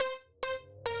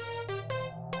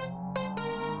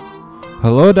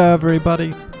Hello to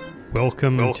everybody.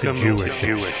 Welcome to Jewish.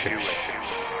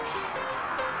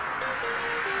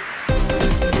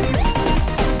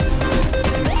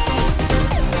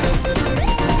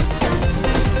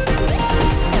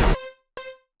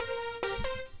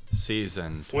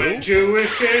 Season 2. When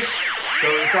Jewishish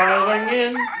goes dialing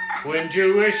in, when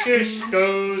Jewishish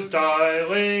goes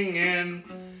dialing in,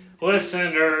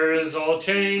 listeners all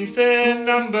change their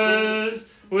numbers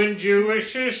when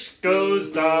Jewishish goes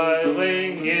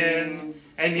dialing in.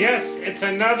 And yes, it's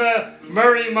another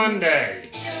Murray Monday.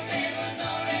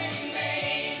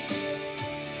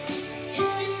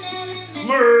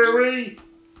 Murray!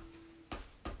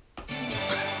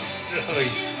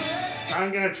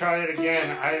 I'm gonna try it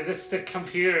again. The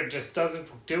computer just doesn't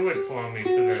do it for me for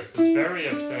this. It's very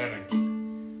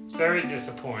upsetting. It's very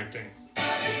disappointing.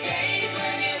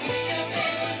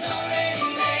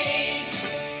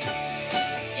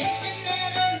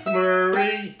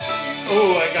 Murray!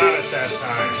 Oh, I got it that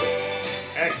time.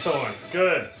 Excellent.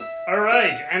 Good. All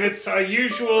right, and it's our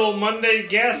usual Monday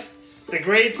guest, the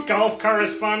great golf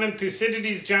correspondent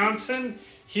Thucydides Johnson,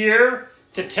 here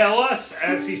to tell us,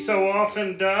 as he so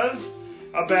often does,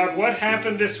 about what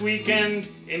happened this weekend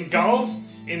in golf,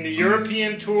 in the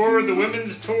European Tour, the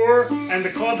Women's Tour, and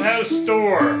the Clubhouse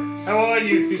Store. How are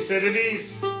you,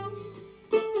 Thucydides?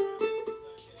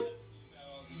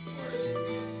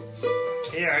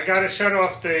 Yeah, I gotta shut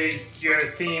off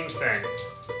your theme thing.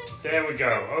 There we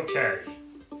go. Okay.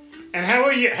 And how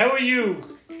are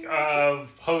you,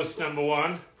 host number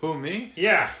one? Who, me?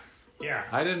 Yeah.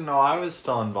 I didn't know I was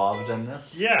still involved in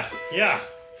this. Yeah. He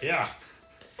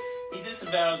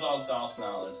disavows all golf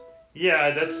knowledge.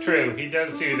 Yeah, that's true. He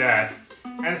does do that.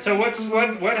 And so what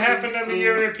happened on the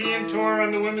European Tour, on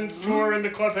the Women's Tour, and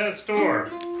the Clubhouse Store?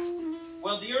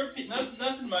 Well, the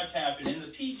nothing much happened. In the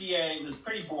PGA, it was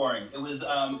pretty boring. It was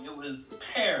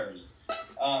pairs.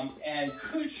 And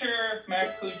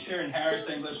Matt Kuchar and Harris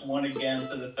English won again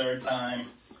for the third time.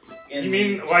 You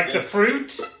mean like the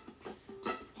fruit?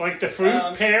 Like the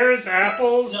fruit pears,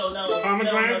 apples,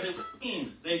 pomegranates? No, they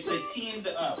teams. They teamed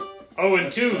up. Oh, in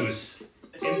twos.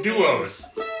 In duos.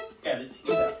 Yeah, they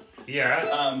teamed up.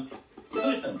 Yeah.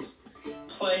 Foursomes.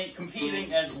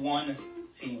 Competing as one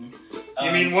team.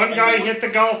 You mean one guy hit the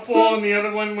golf ball and the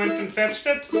other one went and fetched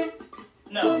it?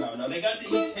 No. They got to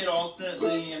each hit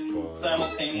alternately and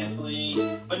simultaneously,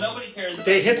 but nobody cares about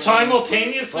They hit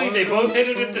simultaneously? They both hit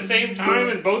it at the same time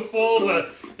and both balls are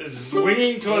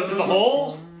swinging towards the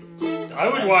hole? I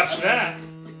would watch that.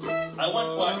 I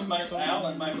once watched my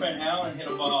friend Alan hit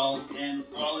a ball, and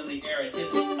while in the air it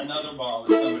hit another ball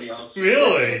that somebody else.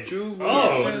 Really?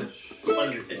 Oh. One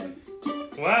of the teams.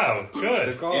 Wow,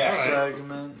 good. The golf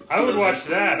segment. I would watch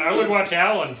that. I would watch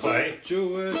Alan play.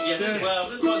 Jewish. Yeah,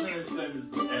 this wasn't as good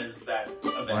as that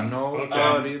event.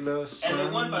 Nobody listens. And they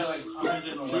won by like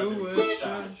 111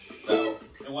 shots. So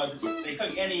it wasn't. They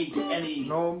took any.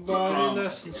 Nobody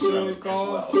listens to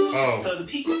golf. Well. Oh. So the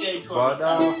PGA Tour. But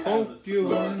I was hope you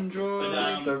slow. enjoy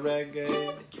the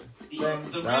reggae.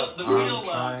 The real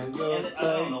and I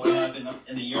don't know what happened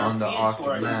in the European Tour. I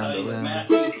can tell you that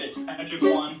Matthew Fitzpatrick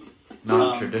won.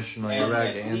 Not traditionally and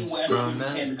reggae Lee Westwood became the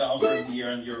instrument. golfer of the year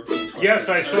on the European Tour. Yes,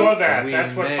 I saw that. We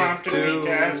That's what make prompted me do.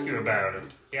 to ask you about it.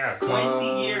 Yes.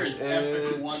 20 years after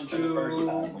he won for the first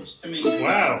time, which to me is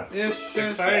Wow. It's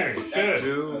just Exciting. Good.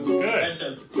 That's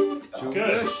just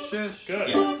Good.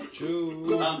 yes.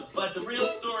 Jew. But the real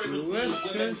story was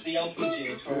the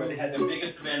LPGA Tour, where they had their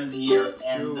biggest event of the year,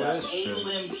 and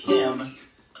A-Lim Kim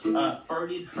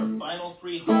birdied her final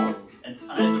 3 holes and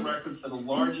tied the record for the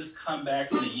largest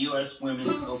comeback in the U.S.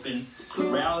 Women's Open,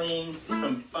 rallying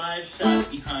from 5 shots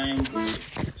behind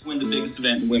to win the biggest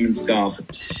event in women's golf.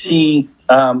 She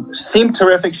seemed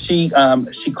terrific. She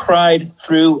cried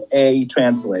through a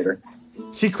translator.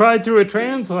 She cried through a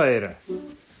translator.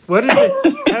 What is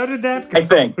it? How did that go? I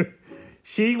think.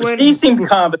 She seemed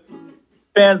confident.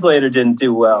 Translator didn't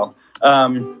do well.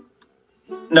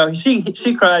 No, she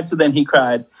cried, so then he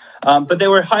cried. But they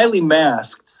were highly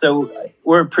masked, so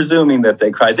we're presuming that they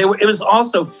cried. It was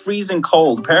also freezing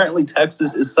cold. Apparently,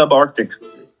 Texas is subarctic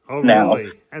now.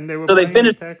 Really? And They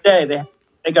finished the day.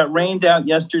 They got rained out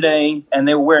yesterday, and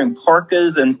they were wearing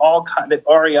parkas and all kind of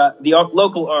REI. The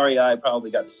local REI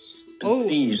probably got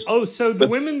besieged. So the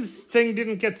women's thing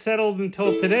didn't get settled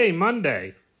until today,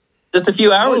 Monday. Just a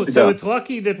few hours ago. So it's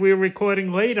lucky that we're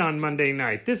recording late on Monday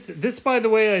night. This, by the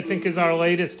way, I think is our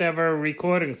latest ever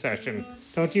recording session.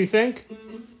 Don't you think?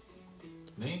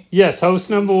 Me? Yes, host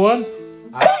number one.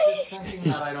 I was just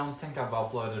thinking that I don't think I've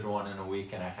uploaded one in a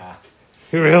week and a half.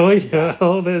 Really?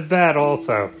 Oh, there's that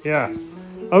also. Yeah.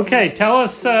 Okay, tell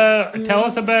us about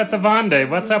the Vendée.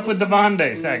 What's up with the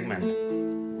Vendée segment?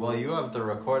 Well, you have the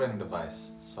recording device,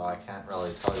 so I can't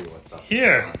really tell you what's up.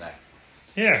 Here. on that.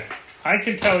 Yeah, I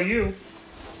can tell you.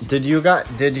 You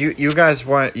guys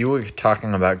weren't, you were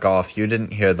talking about golf. You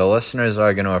didn't hear. The listeners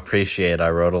are going to appreciate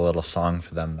I wrote a little song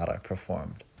for them that I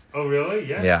performed. Oh, really?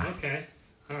 Yeah? Yeah. Okay.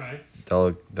 All right.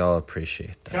 They'll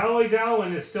appreciate that. Charlie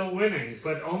Darwin is still winning,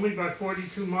 but only by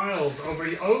 42 miles over...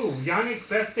 Oh, Yannick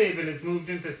Besthaven has moved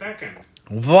into second.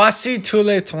 Voici tous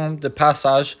les temps de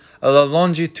passage à la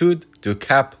longitude du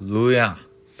Cap Louis.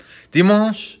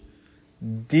 Dimanche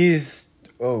 10...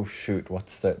 Oh, shoot,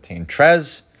 what's 13?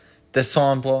 13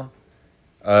 décembre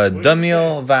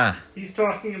 2020. He's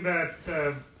talking about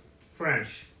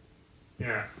French.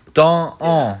 Yeah. Dans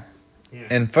un. Yeah.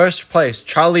 In first place,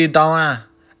 Charlie Darwin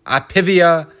à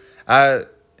Pivia à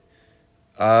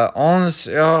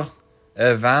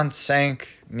 11h25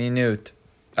 minutes.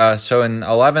 So in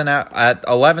 11 at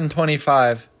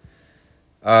 11:25,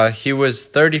 he was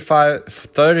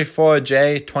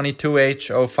 34J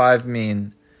 22H05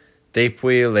 mean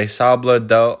depuis les Sables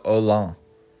d'Olonne.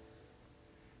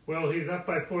 Well, he's up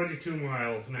by 42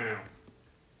 miles now.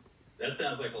 That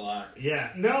sounds like a lot.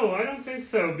 Yeah. No, I don't think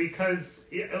so, because...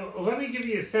 let me give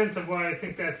you a sense of why I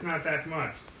think that's not that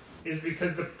much. Is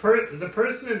because the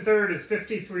person in third is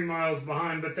 53 miles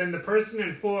behind, but then the person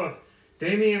in fourth,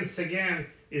 Damien Seguin,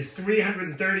 is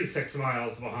 336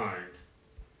 miles behind.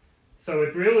 So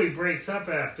it really breaks up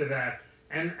after that.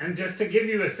 And just to give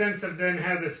you a sense of then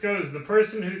how this goes, the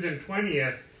person who's in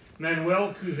 20th,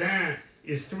 Manuel Cousin,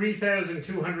 is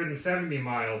 3,270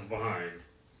 miles behind.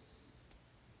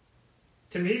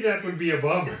 To me, that would be a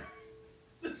bummer.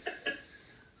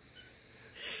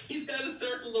 He's got to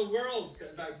circle the world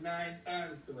about 9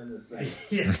 times to win this thing.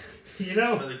 Yeah, you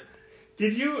know,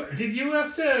 did you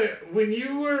have to, when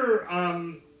you were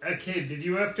a kid, did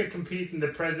you have to compete in the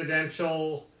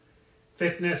presidential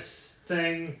fitness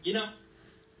thing? You know,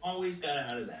 always got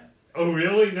out of that. Oh,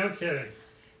 really? No kidding.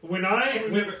 When I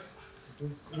remember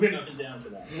up and down for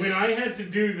that. When I had to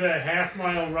do the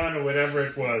half-mile run or whatever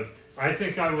it was, I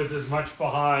think I was as much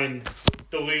behind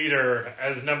the leader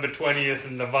as number 20th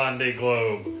in the Vendée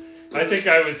Globe. I think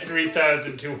I was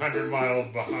 3,200 miles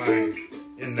behind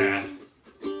in that.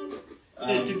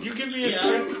 Did you give me a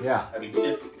script? Yeah. I mean,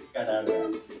 got out of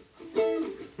that.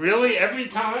 Really? Every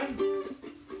time?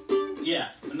 Yeah.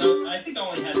 No, I think I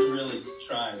only had to really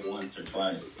try once or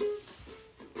twice.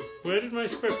 Where did my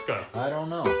script go? I don't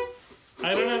know.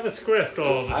 I don't have a script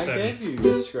all of a I sudden. gave you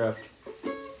the script.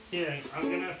 Yeah, I'm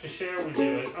going to have to share with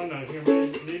you. Oh, no, here,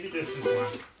 maybe this is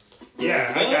one.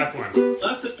 Yeah, I got one.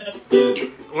 Lots of Mets news.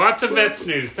 Lots of Mets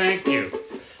news, thank you.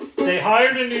 They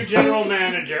hired a new general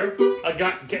manager.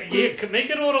 Make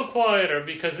it a little quieter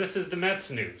because this is the Mets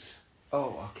news.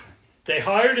 Oh, okay. They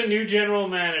hired a new general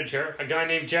manager, a guy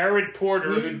named Jared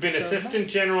Porter, who'd been assistant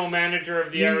general manager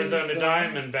of the Arizona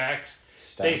Diamondbacks.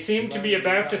 They seem to be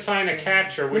about to sign a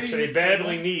catcher, which they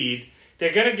badly need.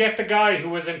 They're going to get the guy who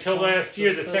was until last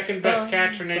year the second best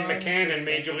catcher named McCann in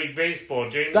Major League Baseball,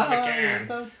 James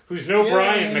McCann, who's no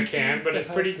Brian McCann, but is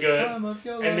pretty good.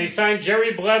 And they signed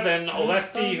Jerry Blevin, a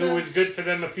lefty who was good for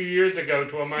them a few years ago,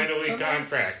 to a minor league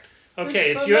contract.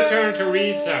 Okay, it's your turn to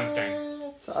read something.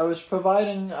 I was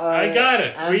providing. I got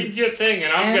it. Read your thing,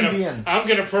 and I'm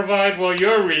gonna provide while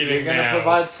you're reading. You're gonna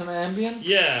provide some ambience.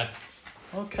 Yeah.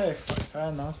 Okay, fair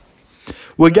enough.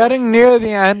 We're getting near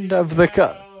the end of the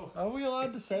Are we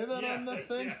allowed to say that on the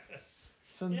thing? Yeah.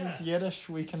 Since it's Yiddish,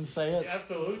 we can say it.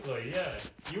 Absolutely, yeah.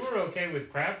 You were okay with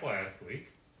crap last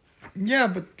week. Yeah,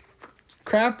 but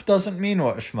crap doesn't mean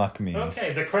what schmuck means.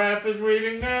 Okay, the crap is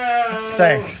reading now.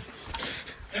 Thanks.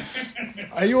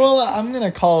 Are you all? I'm gonna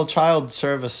call child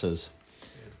services.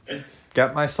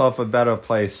 Get myself a better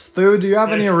place. Stu, do you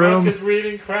have any room? Is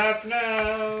reading crap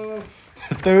now.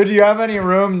 Stu, do you have any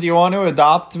room? Do you want to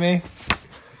adopt me?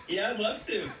 Yeah, I'd love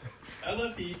to.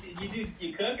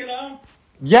 You cook at all?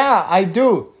 Yeah, I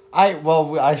do.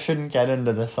 I shouldn't get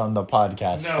into this on the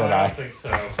podcast, No, should I I? don't think so.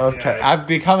 Okay, Yeah, I've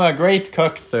become a great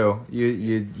cook, Stu.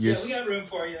 Yeah, we got room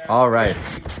for you. All right.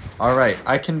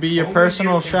 I can be your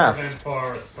personal you can chef. prevent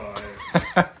forest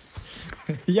fires.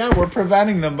 Yeah, we're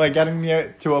preventing them by getting me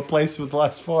to a place with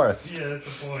less forest. Yeah, that's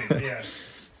the point. Yeah.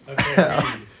 Okay.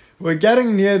 Read. We're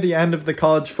getting near the end of the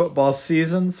college football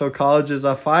season, so colleges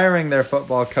are firing their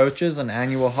football coaches, an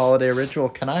annual holiday ritual.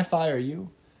 Can I fire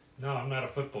you? No, I'm not a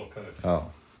football coach.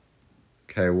 Oh.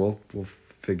 Okay, we'll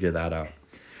figure that out.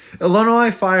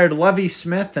 Illinois fired Lovie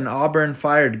Smith and Auburn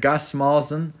fired Gus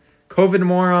Malzahn. COVID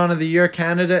Moron of the Year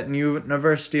candidate and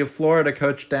University of Florida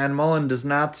coach Dan Mullen does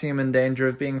not seem in danger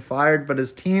of being fired, but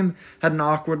his team had an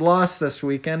awkward loss this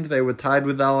weekend. They were tied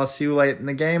with LSU late in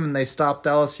the game, and they stopped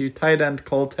LSU tight end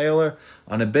Cole Taylor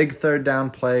on a big third down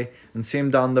play and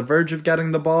seemed on the verge of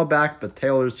getting the ball back, but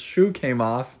Taylor's shoe came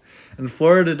off, and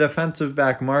Florida defensive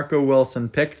back Marco Wilson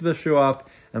picked the shoe up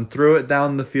and threw it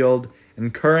down the field,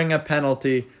 incurring a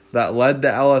penalty that led to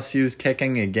LSU's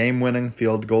kicking a game-winning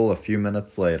field goal a few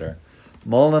minutes later.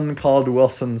 Mullen called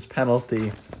Wilson's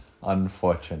penalty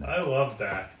unfortunate. I love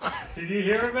that. Did you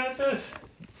hear about this?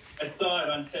 I saw it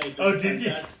on tape. Oh, did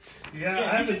you? Yeah,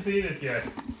 I haven't seen it yet.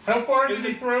 How far did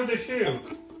he throw the shoe?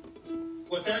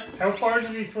 What's that? How far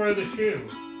did he throw the shoe?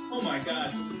 Oh my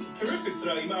gosh, it was a terrific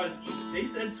throw. They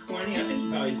said 20, I think he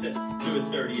probably said threw it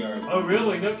 30 yards. Oh,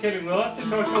 really? No kidding. We'll have to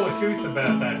talk to LaChute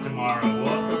about that tomorrow. We'll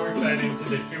have to work that into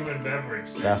the shoe and beverage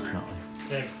segment. Definitely.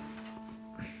 Okay.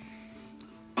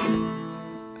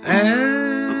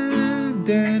 And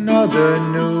in other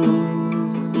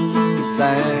news,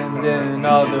 and in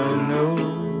other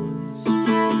news,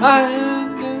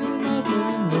 and in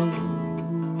other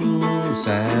news,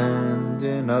 and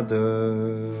in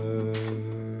other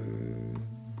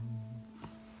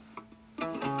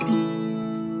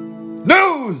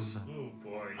news! Oh,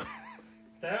 boy.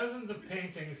 Thousands of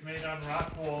paintings made on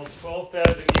rock walls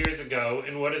 12,000 years ago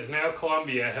in what is now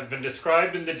Colombia have been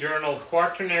described in the journal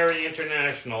Quaternary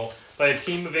International by a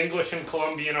team of English and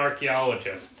Colombian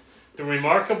archaeologists. The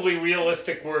remarkably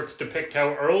realistic works depict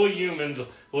how early humans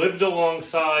lived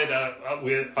alongside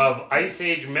of Ice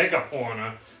Age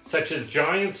megafauna, such as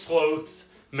giant sloths,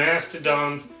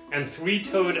 mastodons, and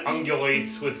three-toed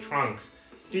ungulates with trunks.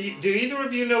 Do either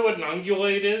of you know what an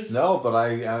ungulate is? No, but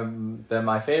they're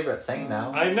my favorite thing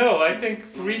now. I know. I think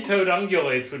three-toed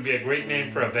ungulates would be a great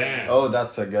name for a band. Oh,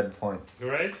 that's a good point.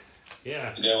 Right?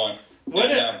 Yeah. Good one.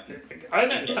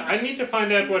 I need to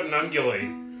find out what an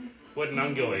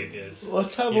ungulate is.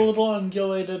 Let's have a little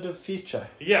ungulated feature.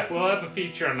 Yeah, we'll have a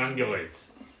feature on ungulates.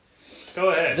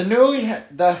 Go ahead.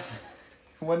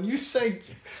 When you say,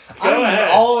 Go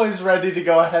ahead. always ready to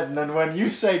go ahead, and then when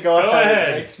you say go ahead,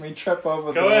 it makes me trip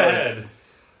over the Go words. ahead.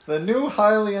 The new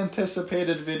highly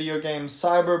anticipated video game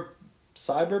Cyberpunk?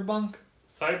 Cyberpunk,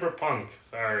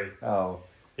 sorry. Oh.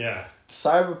 Yeah.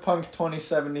 Cyberpunk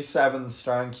 2077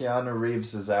 starring Keanu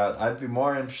Reeves is out. I'd be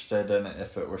more interested in it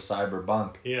if it were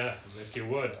Cyberpunk. Yeah, if you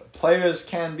would. Players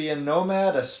can be a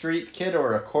nomad, a street kid,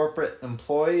 or a corporate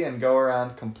employee and go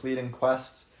around completing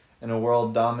quests in a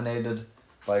world dominated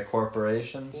by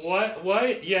corporations. What?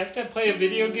 You have to play a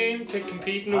video game to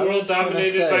compete in a I world was gonna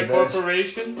dominated say, by there's-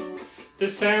 corporations?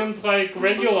 This sounds like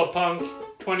regular punk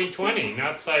 2020,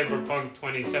 not Cyberpunk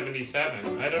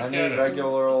 2077. I don't I'm get a it.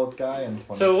 regular old guy in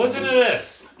 2020. So listen to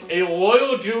this. A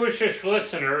loyal Jewishish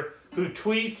listener who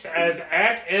tweets as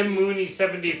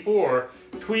 @mmooney74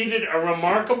 tweeted a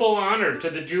remarkable honor to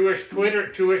the Jewish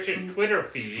Twitter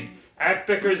feed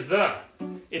 @BickersThe.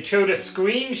 It showed a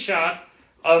screenshot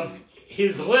of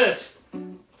his list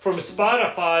from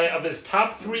Spotify of his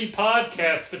top 3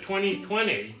 podcasts for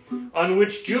 2020, on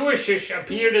which Jewishish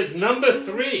appeared as number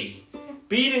 3,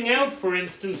 beating out, for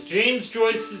instance, James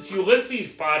Joyce's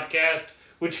Ulysses podcast,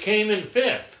 which came in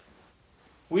 5th.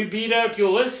 We beat out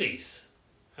Ulysses.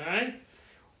 Alright?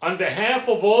 On behalf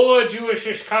of all our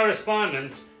Jewishish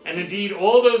correspondents, and indeed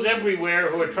all those everywhere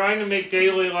who are trying to make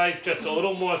daily life just a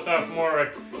little more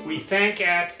sophomoric, we thank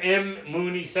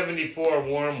 @mmooney74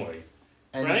 warmly.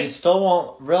 And right? you still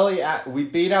won't really... we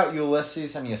beat out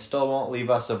Ulysses and you still won't leave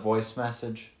us a voice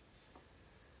message?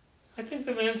 I think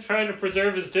the man's trying to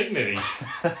preserve his dignity.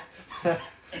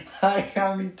 I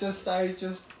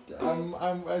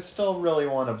still really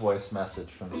want a voice message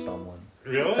from someone.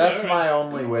 Really? That's All my right.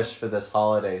 only wish for this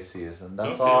holiday season.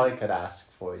 That's Okay. all I could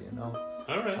ask for, you know?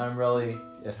 All right.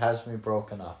 It has me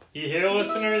broken up. You hear,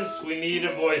 listeners? We need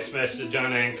a voice message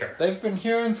on Anchor. They've been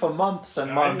hearing for months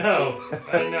and months.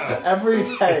 I know. Every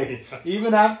day.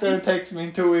 Even after it takes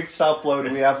me 2 weeks to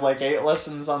upload, we have like 8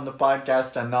 listens on the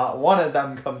podcast and not one of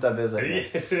them come to visit me.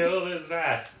 Well, there's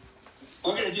that.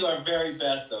 We're going to do our very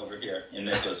best over here in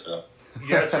Nicholasville.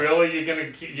 Yes, really? You're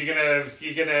gonna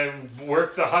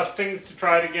work the hustings to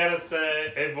try to get us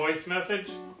a voice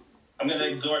message? I'm going to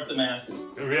exhort the masses.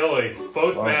 Really?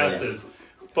 Both Okay. masses.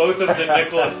 Both of the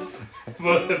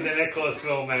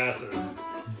Nicholasville masses.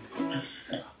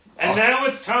 And now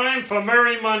it's time for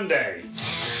Merry Monday.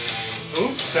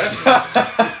 Oops,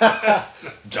 that's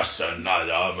Just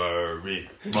another Merry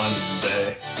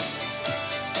Monday.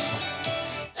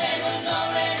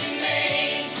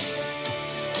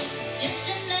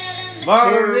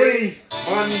 Merry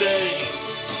Monday.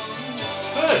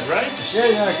 Good, right?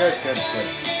 Yeah, good.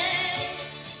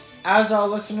 As our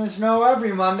listeners know,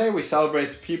 every Monday we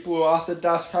celebrate the people who authored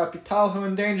Das Kapital, who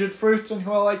endangered fruits, and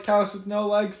who are like cows with no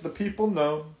legs, the people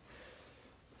known.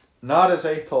 Not as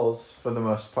atolls, for the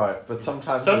most part, but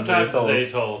sometimes as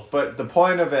atolls. But the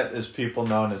point of it is people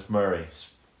known as Murrays,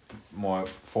 more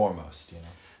foremost, you know.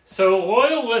 So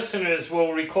loyal listeners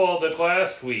will recall that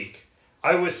last week,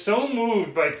 I was so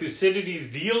moved by Thucydides'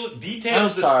 detailed description. I'm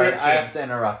sorry, I have to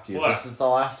interrupt you. What? This is the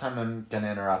last time I'm going to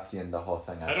interrupt you in the whole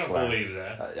thing, I don't swear. believe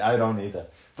that. I don't either.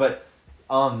 But,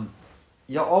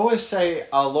 you always say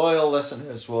our loyal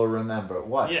listeners will remember.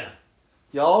 What? Yeah.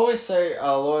 You always say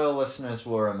our loyal listeners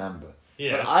will remember.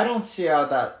 Yeah. But I don't see how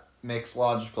that makes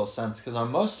logical sense, because our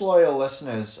most loyal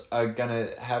listeners are going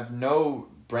to have no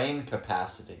brain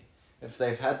capacity if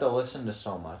they've had to listen to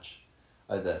so much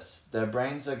of this. Their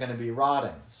brains are going to be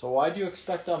rotting. So why do you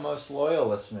expect our most loyal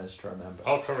listeners to remember?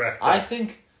 I'll correct I that.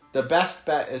 think the best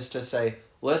bet is to say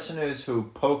listeners who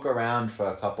poke around for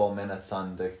a couple minutes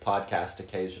on the podcast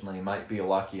occasionally might be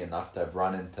lucky enough to have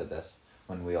run into this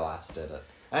when we last did it.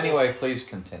 Anyway, please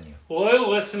continue. Loyal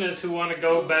listeners who want to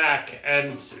go back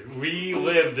and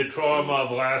relive the trauma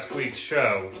of last week's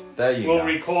show There you will go.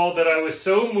 recall that I was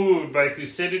so moved by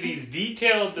Thucydides'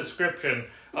 detailed description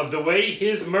of the way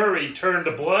his Murray turned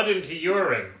blood into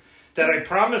urine that I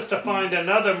promised to find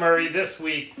another Murray this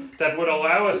week that would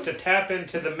allow us to tap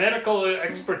into the medical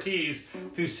expertise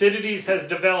Thucydides has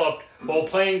developed while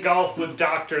playing golf with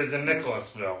doctors in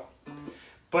Nicholasville.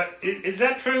 But is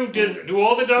that true? Do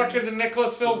all the doctors in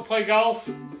Nicholasville play golf?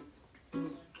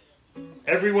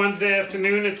 Every Wednesday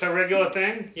afternoon, it's a regular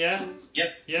thing? Yeah?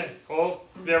 Yep. Yeah.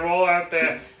 They're all out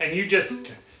there, and you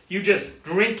just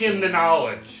drink in the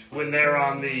knowledge when they're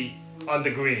on the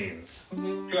greens.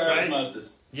 Pure Right?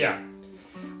 osmosis. Yeah.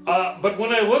 But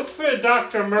when I looked for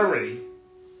Dr. Murray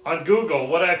on Google,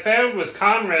 what I found was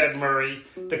Conrad Murray,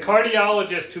 the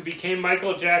cardiologist who became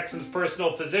Michael Jackson's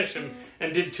personal physician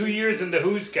and did 2 years in the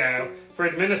Hooskow for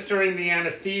administering the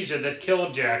anesthesia that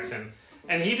killed Jackson.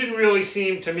 And he didn't really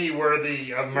seem to me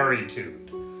worthy of Murraytude.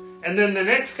 And then the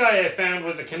next guy I found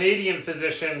was a Canadian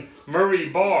physician, Murray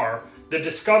Barr, the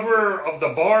discoverer of the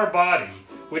Barr body,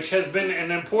 which has been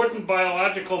an important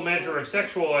biological measure of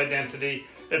sexual identity,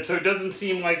 and so it doesn't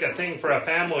seem like a thing for a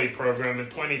family program in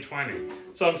 2020.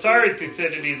 So I'm sorry,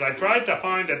 Thucydides, I tried to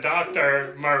find a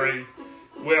Dr. Murray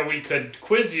where we could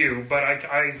quiz you, but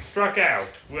I struck out.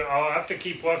 I'll have to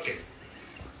keep looking.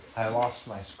 I lost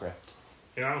my script.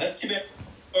 You know? That's too bad.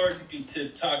 Forward to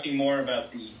talking more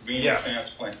about the renal Yeah.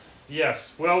 transplant.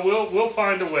 Yes. Well, we'll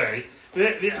find a way.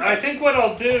 I think what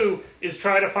I'll do is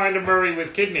try to find a Murray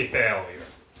with kidney failure.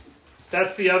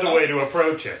 That's the other way to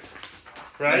approach it,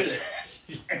 right?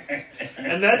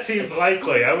 And that seems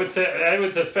likely. I would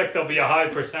suspect there'll be a high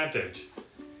percentage.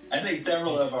 I think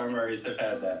several of our Murrays have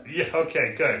had that. Yeah.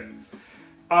 Okay. Good.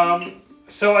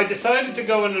 So I decided to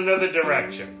go in another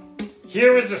direction.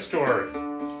 Here is the story.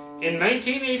 In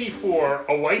 1984,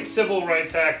 a white civil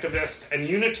rights activist and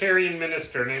Unitarian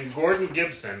minister named Gordon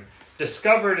Gibson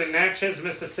discovered in Natchez,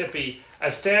 Mississippi, a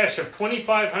stash of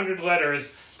 2,500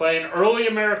 letters by an early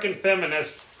American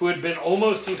feminist who had been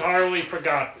almost entirely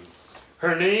forgotten.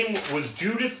 Her name was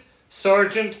Judith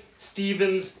Sargent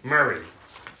Stevens Murray.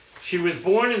 She was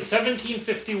born in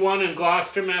 1751 in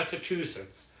Gloucester,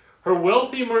 Massachusetts. Her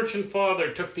wealthy merchant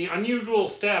father took the unusual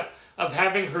step of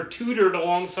having her tutored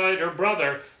alongside her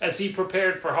brother as he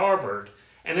prepared for Harvard,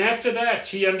 and after that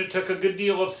she undertook a good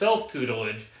deal of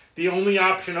self-tutelage, the only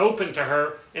option open to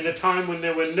her in a time when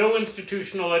there were no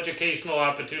institutional educational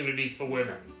opportunities for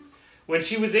women. When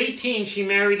she was 18, she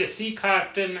married a sea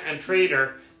captain and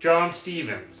trader, John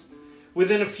Stevens.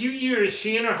 Within a few years,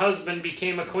 she and her husband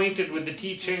became acquainted with the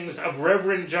teachings of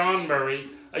Reverend John Murray,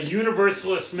 a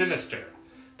Universalist minister.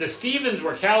 The Stevens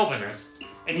were Calvinists,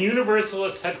 and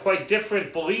Universalists had quite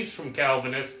different beliefs from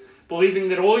Calvinists, believing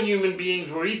that all human beings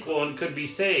were equal and could be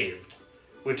saved,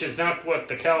 which is not what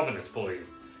the Calvinists believed.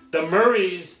 The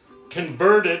Murrays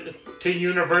converted to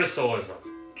Universalism.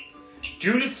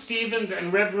 Judith Stevens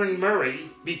and Reverend Murray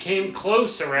became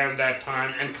close around that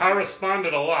time and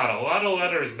corresponded a lot of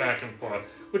letters back and forth,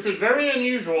 which was very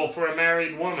unusual for a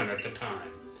married woman at the time.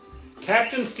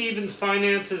 Captain Stevens'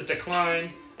 finances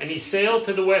declined, and he sailed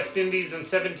to the West Indies in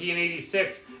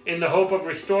 1786 in the hope of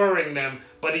restoring them,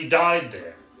 but he died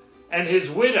there. And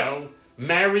his widow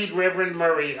married Reverend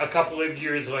Murray a couple of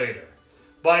years later.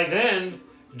 By then,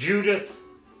 Judith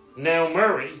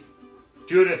Murray,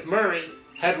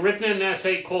 had written an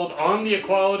essay called On the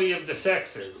Equality of the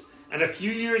Sexes, and a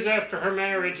few years after her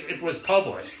marriage, it was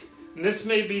published. And this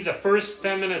may be the first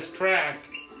feminist tract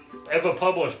ever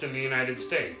published in the United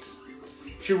States.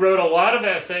 She wrote a lot of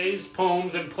essays,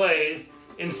 poems, and plays,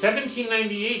 In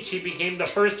 1798, she became the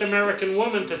first American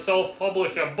woman to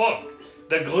self-publish a book,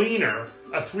 The Gleaner,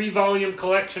 a 3-volume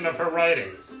collection of her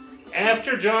writings.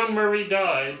 After John Murray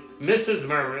died, Mrs.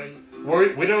 Murray,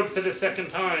 widowed for the second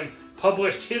time,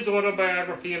 published his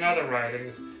autobiography and other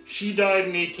writings. She died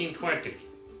in 1820.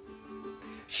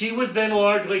 She was then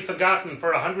largely forgotten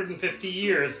for 150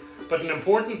 years, but an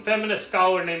important feminist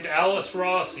scholar named Alice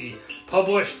Rossi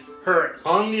published her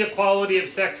On the Equality of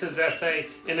Sexes essay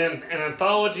in an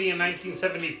anthology in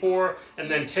 1974,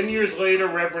 and then 10 years later,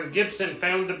 Reverend Gibson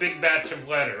found the big batch of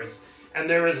letters, and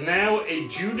there is now a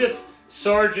Judith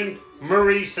Sargent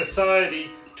Murray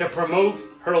Society to promote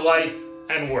her life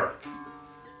and work.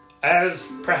 As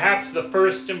perhaps the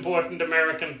first important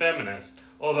American feminist,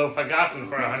 although forgotten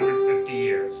for 150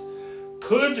 years.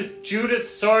 Could Judith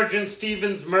Sargent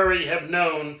Stevens Murray have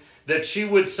known that she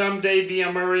would someday be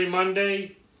a Murray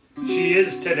Monday? She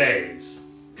is today's.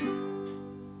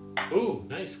 Ooh,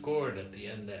 nice chord at the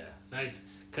end there. Nice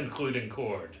concluding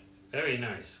chord. Very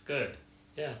nice. Good.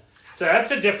 Yeah. So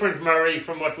that's a different Murray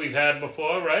from what we've had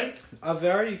before, right? A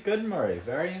very good Murray.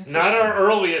 Very interesting. Not our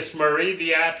earliest Murray.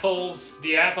 The Atolls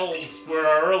were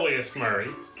our earliest Murray.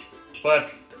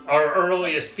 But our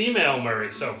earliest female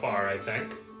Murray so far, I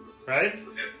think. Right?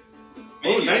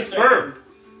 Oh, nice burp.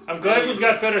 I'm glad we've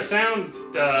got better sound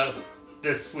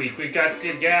this week. We got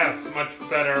your gas much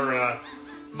better,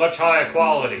 much higher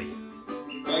quality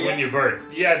when you burp.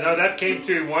 Yeah, no, that came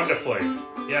through wonderfully.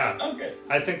 Yeah. Okay.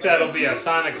 I think that'll be a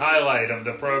sonic highlight of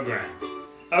the program.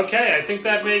 Okay, I think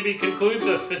that maybe concludes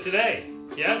us for today.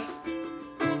 Yes?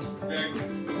 Very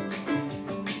good.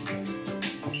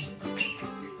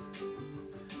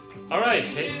 All right.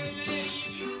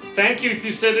 Thank you,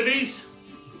 Thucydides.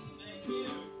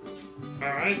 All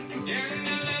right.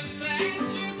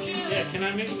 Yeah, can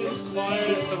I make this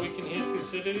quieter so we can hear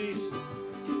Thucydides?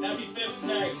 Happy 5th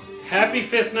night. Happy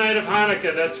 5th night of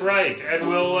Hanukkah, that's right. And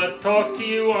we'll talk to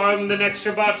you on the next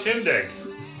Shabbat Shindig.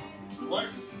 What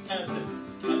has the...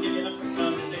 I'll give you enough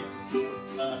time to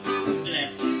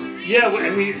think. Yeah,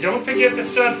 and we don't forget the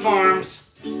stud farms.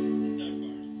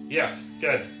 Yes,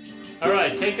 good. All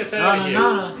right, take us out of here.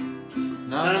 Na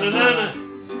Na na na na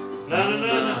na na na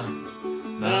na na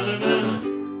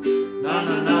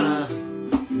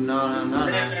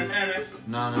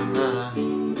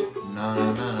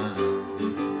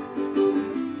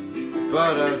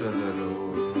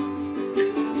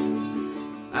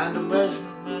and the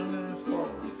measurement for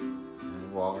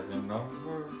walking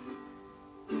over.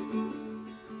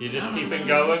 You just keep it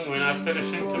going. We're not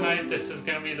finishing tonight. This is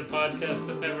going to be the podcast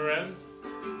that never ends.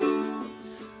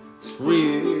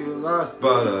 Realize,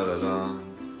 ba-da-da-da,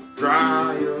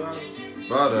 dry your eyes,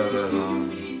 ba-da-da-da,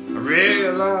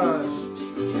 realize,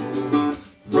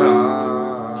 rise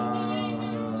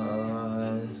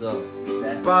up,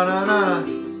 ba-na-na,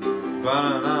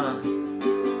 ba-na-na,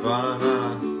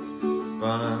 ba-na-na,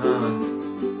 ba-na-na,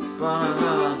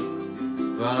 ba-na-na,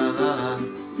 ba-na-na,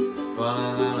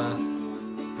 ba-na-na,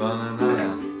 ba-na-na.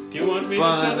 Do you want me to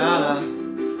shut up?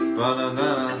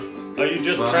 Ba-na-na. Are you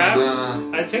just trapped?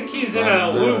 I think he's in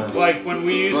a loop, like when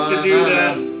we used to do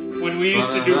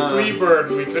Freebird,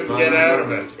 we couldn't get out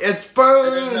of it. It's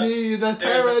Bernie, the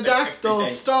pterodactyl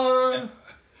star.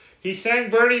 He sang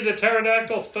Bernie the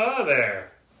Pterodactyl Star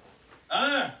there.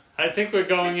 Ah! I think we're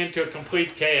going into a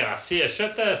complete chaos. Here,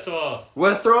 shut this off.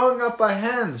 We're throwing up our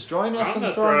hands. Join us I'm in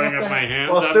not throwing up my our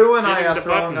hands. Well, I'm Stu and I hitting are the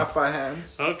throwing button. up our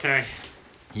hands. Okay.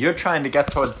 You're trying to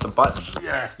get towards the button.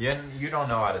 Yeah. You don't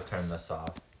know how to turn this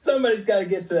off. Somebody's got to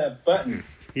get to that button.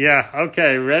 Yeah,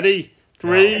 okay, ready?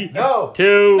 3, No.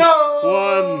 2,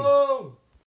 No. 1.